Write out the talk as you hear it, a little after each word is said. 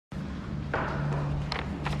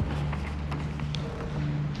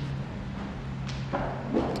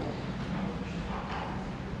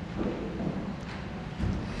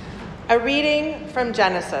A reading from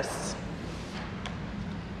Genesis.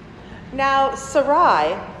 Now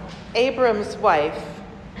Sarai, Abram's wife,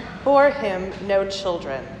 bore him no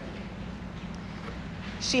children.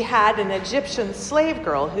 She had an Egyptian slave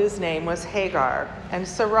girl whose name was Hagar, and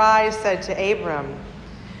Sarai said to Abram,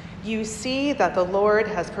 "You see that the Lord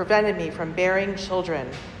has prevented me from bearing children.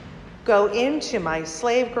 Go in to my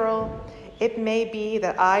slave girl. It may be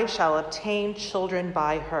that I shall obtain children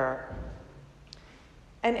by her."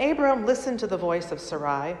 And Abram listened to the voice of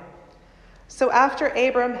Sarai. So after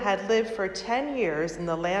Abram had lived for 10 years in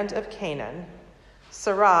the land of Canaan,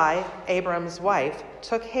 Sarai, Abram's wife,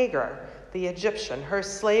 took Hagar, the Egyptian, her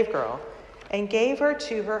slave girl, and gave her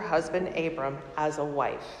to her husband Abram as a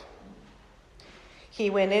wife. He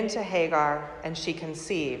went in to Hagar, and she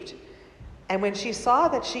conceived. And when she saw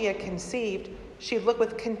that she had conceived, she looked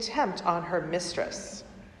with contempt on her mistress.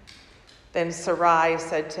 Then Sarai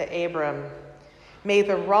said to Abram, "May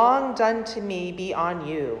the wrong done to me be on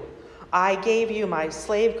you. I gave you my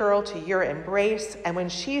slave girl to your embrace, and when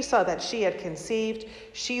she saw that she had conceived,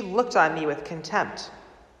 she looked on me with contempt."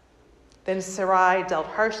 Then Sarai dealt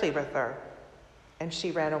harshly with her, and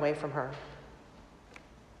she ran away from her.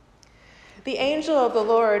 The angel of the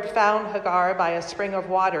Lord found Hagar by a spring of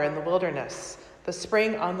water in the wilderness, the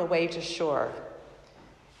spring on the way to shore.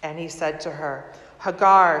 And he said to her,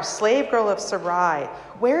 "Hagar, slave girl of Sarai,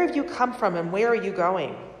 where have you come from and where are you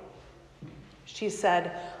going?" She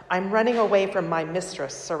said, "I'm running away from my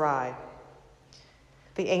mistress, Sarai."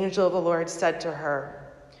 The angel of the Lord said to her,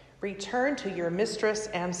 "Return to your mistress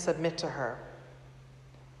and submit to her."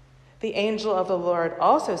 The angel of the Lord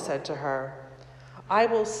also said to her, "I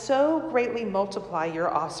will so greatly multiply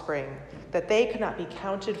your offspring that they cannot be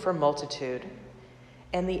counted for multitude."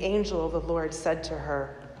 And the angel of the Lord said to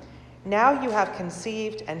her, "Now you have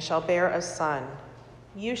conceived and shall bear a son.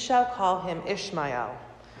 You shall call him Ishmael,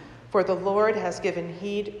 for the Lord has given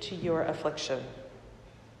heed to your affliction."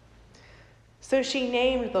 So she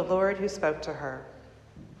named the Lord who spoke to her,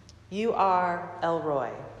 "You are El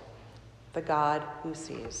Roi, the God who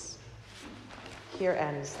sees." Here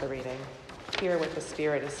ends the reading. Hear what the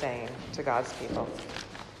Spirit is saying to God's people.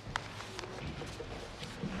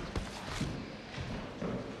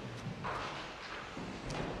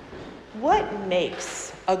 What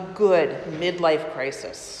makes a good midlife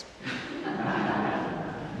crisis?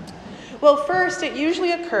 Well, first, it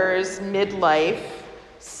usually occurs midlife,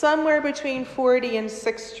 somewhere between 40 and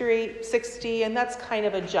 60, and that's kind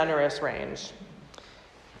of a generous range.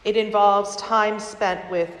 It involves time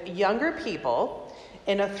spent with younger people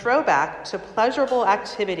in a throwback to pleasurable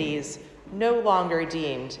activities no longer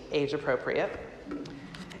deemed age appropriate.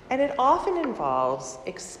 And it often involves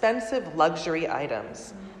expensive luxury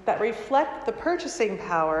items that reflect the purchasing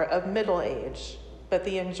power of middle age, but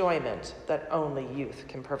the enjoyment that only youth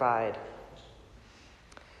can provide.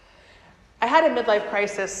 I had a midlife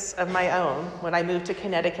crisis of my own when I moved to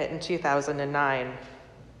Connecticut in 2009.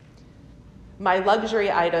 My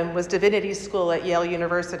luxury item was divinity school at Yale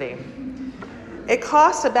University. It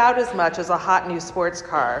cost about as much as a hot new sports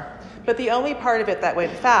car, but the only part of it that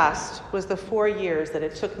went fast was the 4 years that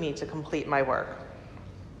it took me to complete my work.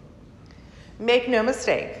 Make no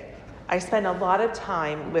mistake, I spent a lot of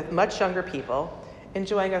time with much younger people,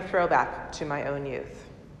 enjoying a throwback to my own youth.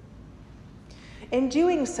 In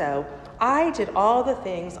doing so, I did all the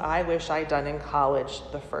things I wish I'd done in college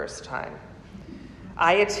the first time.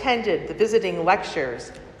 I attended the visiting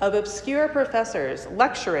lectures of obscure professors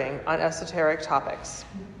lecturing on esoteric topics.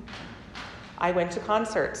 I went to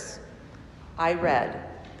concerts. I read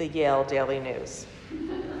the Yale Daily News.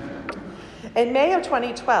 In May of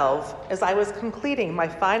 2012, as I was completing my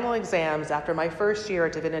final exams after my first year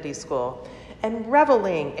at divinity school and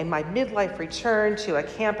reveling in my midlife return to a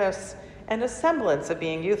campus and a semblance of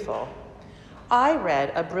being youthful, I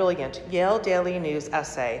read a brilliant Yale Daily News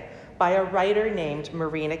essay by a writer named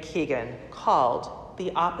Marina Keegan called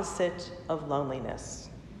 "The Opposite of Loneliness."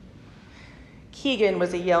 Keegan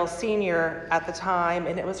was a Yale senior at the time,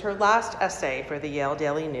 and it was her last essay for the Yale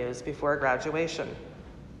Daily News before graduation.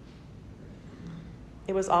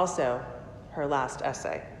 It was also her last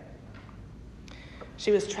essay.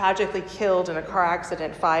 She was tragically killed in a car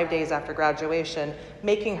accident 5 days after graduation,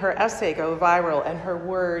 making her essay go viral and her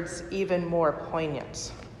words even more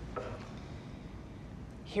poignant.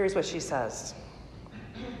 Here's what she says.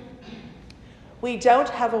 "We don't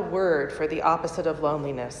have a word for the opposite of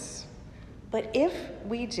loneliness, but if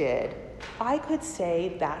we did, I could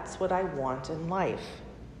say that's what I want in life.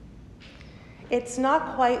 It's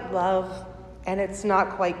not quite love, and it's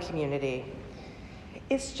not quite community.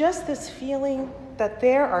 It's just this feeling that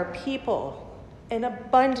there are people, an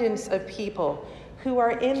abundance of people, who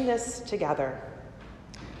are in this together,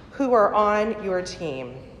 who are on your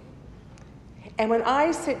team. And when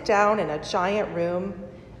I sit down in a giant room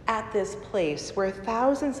at this place where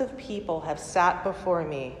thousands of people have sat before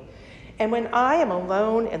me, and when I am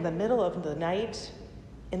alone in the middle of the night,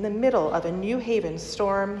 in the middle of a New Haven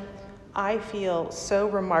storm, I feel so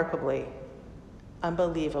remarkably,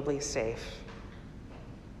 unbelievably safe.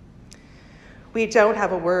 We don't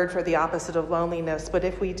have a word for the opposite of loneliness, but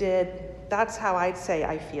if we did, that's how I'd say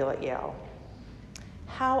I feel at Yale.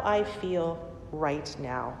 How I feel right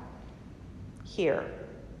now, here,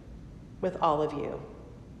 with all of you,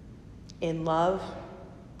 in love,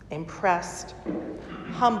 impressed,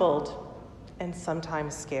 humbled, and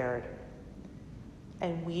sometimes scared.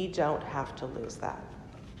 And we don't have to lose that.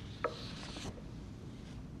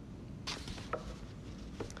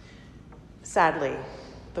 Sadly,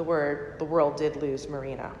 the world did lose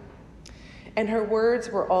Marina. And her words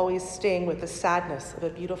were always sting with the sadness of a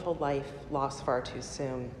beautiful life lost far too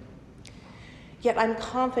soon. Yet I'm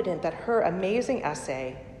confident that her amazing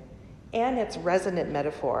essay and its resonant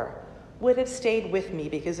metaphor would have stayed with me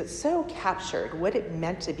because it so captured what it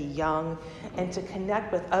meant to be young and to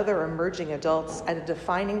connect with other emerging adults at a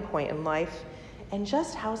defining point in life, and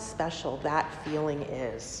just how special that feeling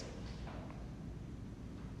is.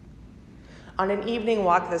 On an evening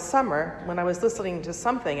walk this summer, when I was listening to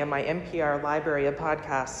something in my NPR library of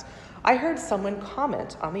podcasts, I heard someone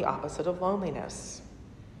comment on the opposite of loneliness.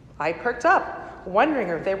 I perked up, wondering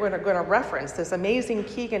if they were going to reference this amazing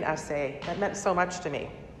Keegan essay that meant so much to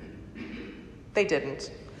me. They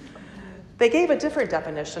didn't. They gave a different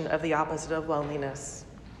definition of the opposite of loneliness,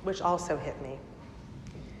 which also hit me.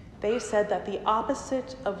 They said that the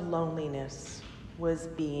opposite of loneliness was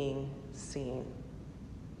being seen.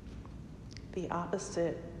 The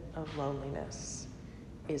opposite of loneliness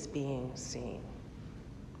is being seen.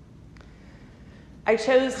 I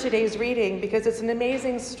chose today's reading because it's an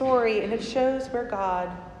amazing story and it shows where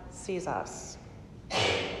God sees us.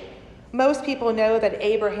 Most people know that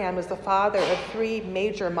Abraham is the father of 3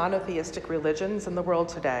 major monotheistic religions in the world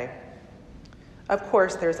today. Of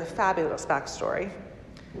course, there's a fabulous backstory.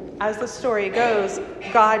 As the story goes,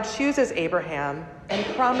 God chooses Abraham and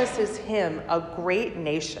promises him a great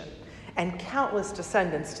nation and countless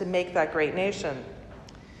descendants to make that great nation.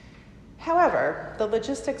 However, the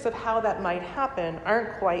logistics of how that might happen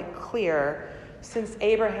aren't quite clear since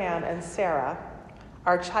Abraham and Sarah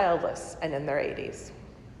are childless and in their 80s.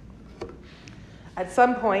 At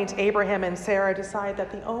some point, Abraham and Sarah decide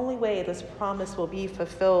that the only way this promise will be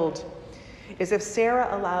fulfilled is if Sarah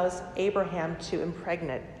allows Abraham to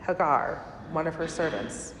impregnate Hagar, one of her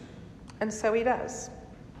servants. And so he does.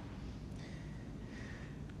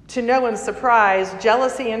 To no one's surprise,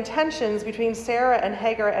 jealousy and tensions between Sarah and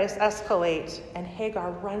Hagar escalate, and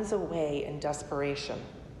Hagar runs away in desperation.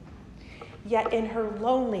 Yet in her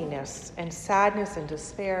loneliness and sadness and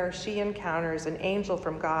despair, she encounters an angel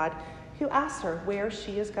from God who asks her where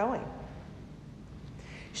she is going.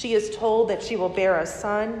 She is told that she will bear a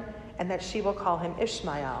son and that she will call him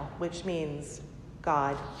Ishmael, which means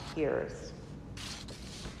God hears.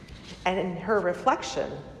 And in her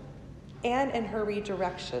reflection, and in her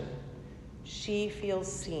redirection, she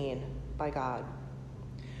feels seen by God.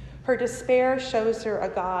 Her despair shows her a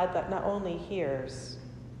God that not only hears,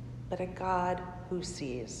 but a God who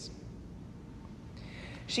sees.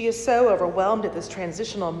 She is so overwhelmed at this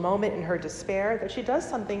transitional moment in her despair that she does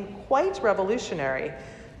something quite revolutionary.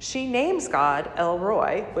 She names God El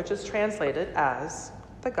Roi, which is translated as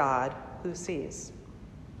the God who sees.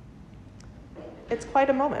 It's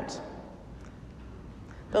quite a moment.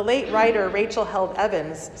 The late writer Rachel Held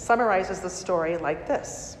Evans summarizes the story like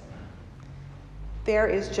this. There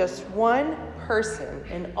is just one person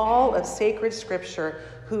in all of sacred scripture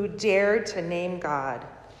who dared to name God,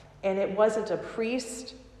 and it wasn't a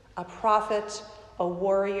priest, a prophet, a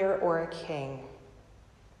warrior, or a king.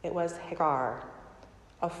 It was Hagar,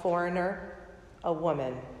 a foreigner, a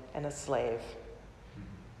woman, and a slave.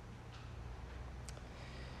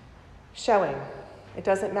 Showing, it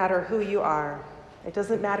doesn't matter who you are. It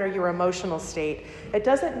doesn't matter your emotional state. It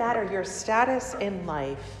doesn't matter your status in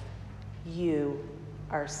life. You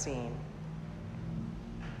are seen.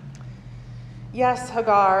 Yes,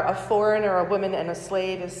 Hagar, a foreigner, a woman, and a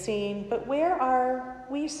slave, is seen, but where are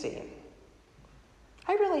we seen?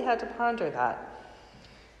 I really had to ponder that.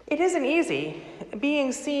 It isn't easy.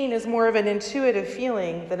 Being seen is more of an intuitive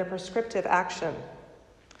feeling than a prescriptive action.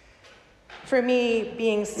 For me,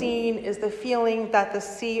 being seen is the feeling that the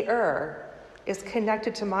seer is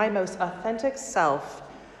connected to my most authentic self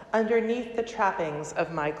underneath the trappings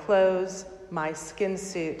of my clothes, my skin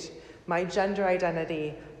suit, my gender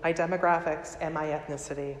identity, my demographics, and my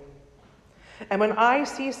ethnicity. And when I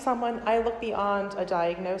see someone, I look beyond a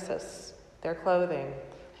diagnosis, their clothing,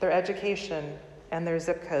 their education, and their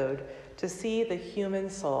zip code to see the human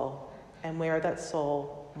soul and where that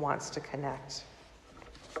soul wants to connect.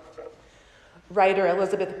 Writer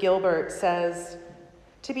Elizabeth Gilbert says,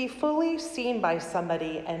 "To be fully seen by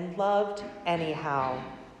somebody and loved anyhow,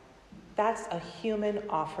 that's a human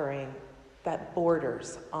offering that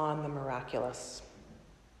borders on the miraculous."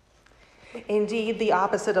 Indeed, the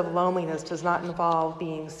opposite of loneliness does not involve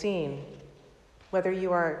being seen.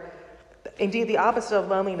 Indeed, the opposite of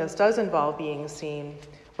loneliness does involve being seen,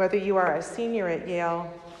 whether you are a senior at Yale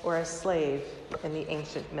or a slave in the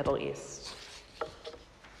ancient Middle East.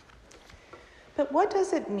 But what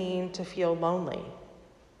does it mean to feel lonely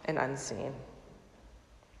and unseen?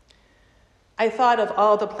 I thought of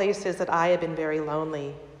all the places that I have been very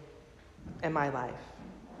lonely in my life.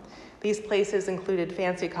 These places included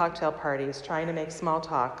fancy cocktail parties, trying to make small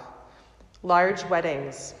talk, large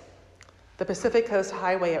weddings, the Pacific Coast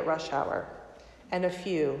Highway at rush hour, and a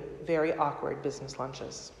few very awkward business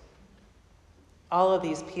lunches. All of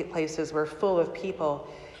these places were full of people,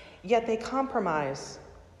 yet they compromise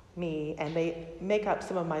me and they make up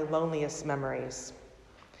some of my loneliest memories.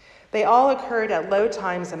 They all occurred at low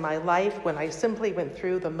times in my life when I simply went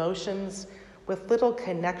through the motions with little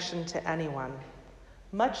connection to anyone,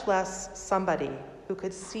 much less somebody who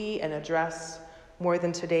could see and address more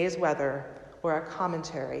than today's weather or a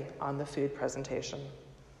commentary on the food presentation.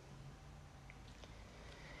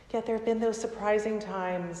 Yet there have been those surprising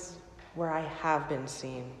times where I have been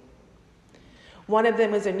seen. One of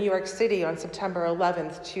them was in New York City on September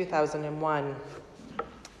 11th, 2001.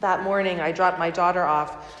 That morning, I dropped my daughter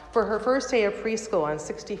off for her first day of preschool on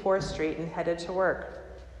 64th Street and headed to work.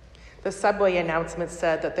 The subway announcement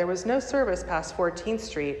said that there was no service past 14th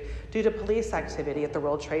Street due to police activity at the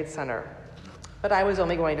World Trade Center. But I was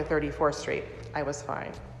only going to 34th Street. I was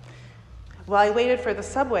fine. While I waited for the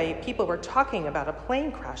subway, people were talking about a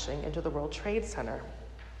plane crashing into the World Trade Center.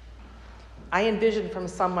 I envisioned from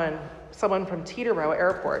someone from Teterow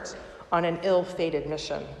Airport on an ill-fated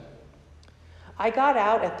mission. I got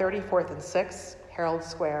out at 34th and 6th, Herald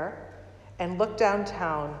Square, and looked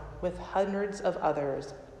downtown with hundreds of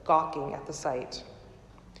others gawking at the sight.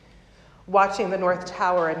 Watching the North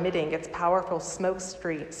Tower emitting its powerful smoke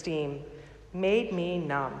steam made me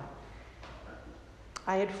numb.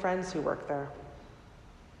 I had friends who worked there.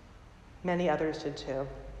 Many others did too.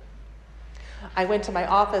 I went to my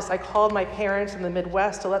office, I called my parents in the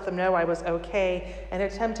Midwest to let them know I was okay and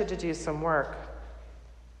attempted to do some work.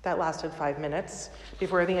 That lasted 5 minutes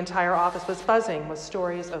before the entire office was buzzing with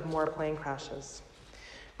stories of more plane crashes.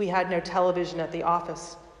 We had no television at the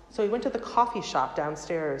office, so we went to the coffee shop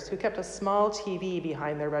downstairs, who kept a small TV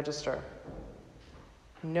behind their register.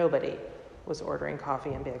 Nobody was ordering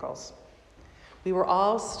coffee and bagels. We were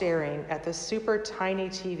all staring at the super tiny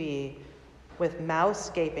TV with mouths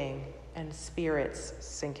gaping and spirits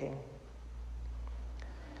sinking.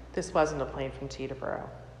 This wasn't a plane from Teterboro.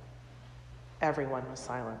 Everyone was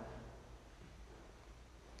silent.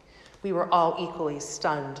 We were all equally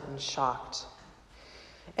stunned and shocked.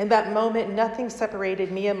 In that moment, nothing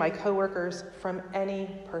separated me and my coworkers from any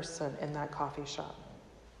person in that coffee shop.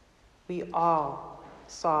 We all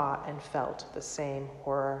saw and felt the same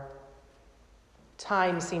horror.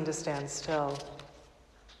 Time seemed to stand still.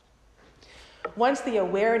 Once the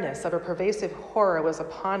awareness of a pervasive horror was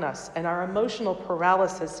upon us and our emotional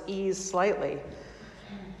paralysis eased slightly,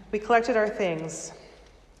 we collected our things.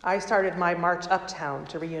 I started my march uptown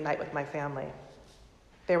to reunite with my family.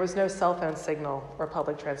 There was no cell phone signal or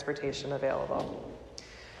public transportation available.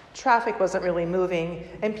 Traffic wasn't really moving,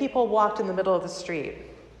 and people walked in the middle of the street.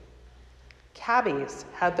 Cabbies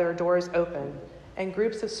had their doors open, and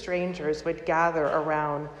groups of strangers would gather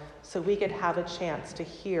around so we could have a chance to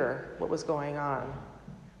hear what was going on.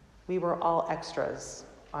 We were all extras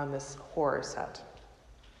on this horror set.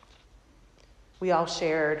 We all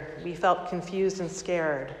shared. We felt confused and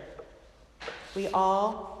scared. We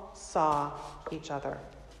all saw each other.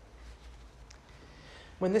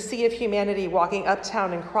 When the sea of humanity walking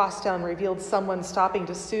uptown and crosstown revealed someone stopping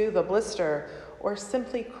to soothe a blister or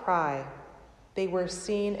simply cry, they were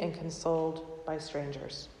seen and consoled by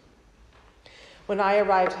strangers. When I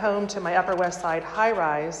arrived home to my Upper West Side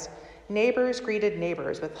high-rise, neighbors greeted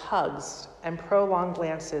neighbors with hugs and prolonged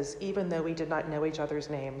glances, even though we did not know each other's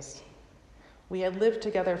names. We had lived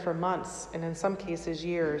together for months, and in some cases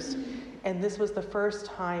years, and this was the first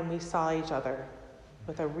time we saw each other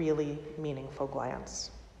with a really meaningful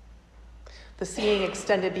glance. The seeing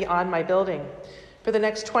extended beyond my building. For the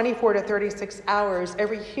next 24 to 36 hours,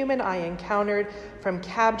 every human I encountered, from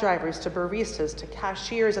cab drivers to baristas to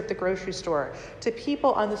cashiers at the grocery store to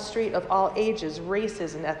people on the street of all ages,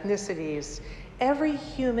 races, and ethnicities, every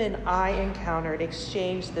human I encountered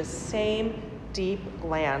exchanged the same deep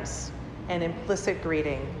glance and implicit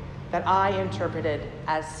greeting that I interpreted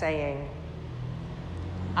as saying,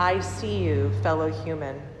 "I see you, fellow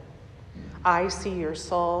human. I see your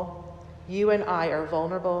soul. You and I are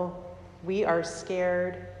vulnerable. We are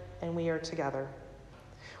scared, and we are together.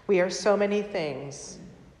 We are so many things,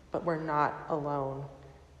 but we're not alone.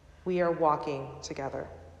 We are walking together."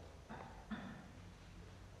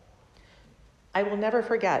 I will never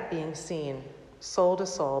forget being seen, soul to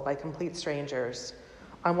soul, by complete strangers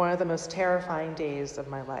on one of the most terrifying days of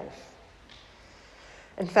my life.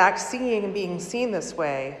 In fact, seeing and being seen this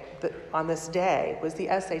way on this day was the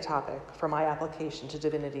essay topic for my application to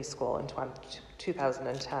divinity school in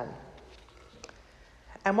 2010.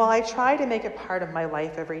 And while I try to make it part of my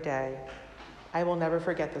life every day, I will never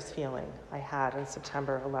forget this feeling I had on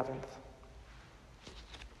September 11th.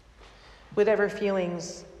 Whatever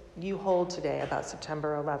feelings you hold today about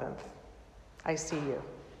September 11th, I see you.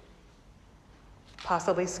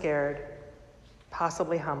 Possibly scared,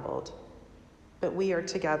 possibly humbled, but we are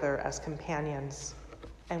together as companions,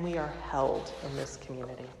 and we are held in this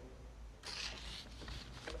community.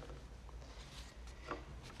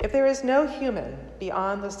 If there is no human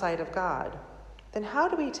beyond the sight of God, then how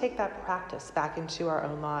do we take that practice back into our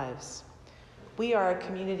own lives? We are a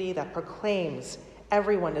community that proclaims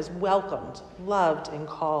everyone is welcomed, loved, and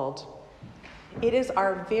called. It is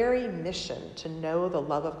our very mission to know the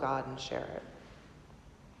love of God and share it.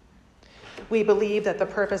 We believe that the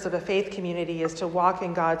purpose of a faith community is to walk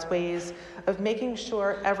in God's ways of making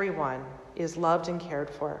sure everyone is loved and cared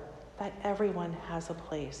for, that everyone has a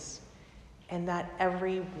place, and that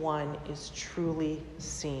everyone is truly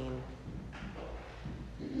seen.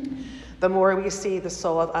 The more we see the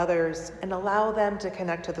soul of others and allow them to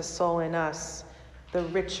connect to the soul in us, the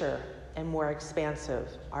richer and more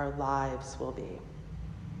expansive our lives will be.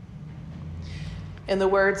 In the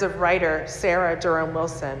words of writer Sarah Durham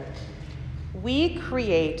Wilson, we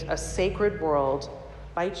create a sacred world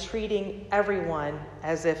by treating everyone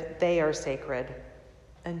as if they are sacred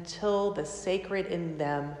until the sacred in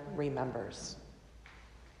them remembers.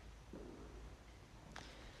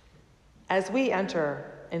 As we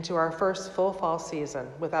enter into our first full fall season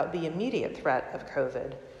without the immediate threat of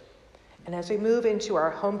COVID, and as we move into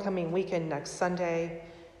our homecoming weekend next Sunday,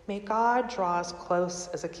 may God draw us close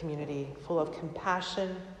as a community full of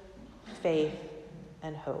compassion, faith,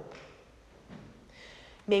 and hope.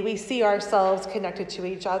 May we see ourselves connected to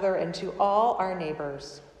each other and to all our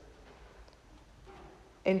neighbors.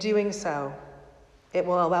 In doing so, it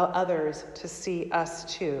will allow others to see us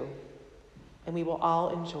too, and we will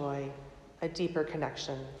all enjoy a deeper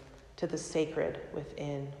connection to the sacred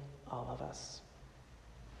within all of us.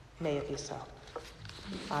 May it be so.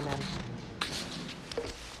 Amen.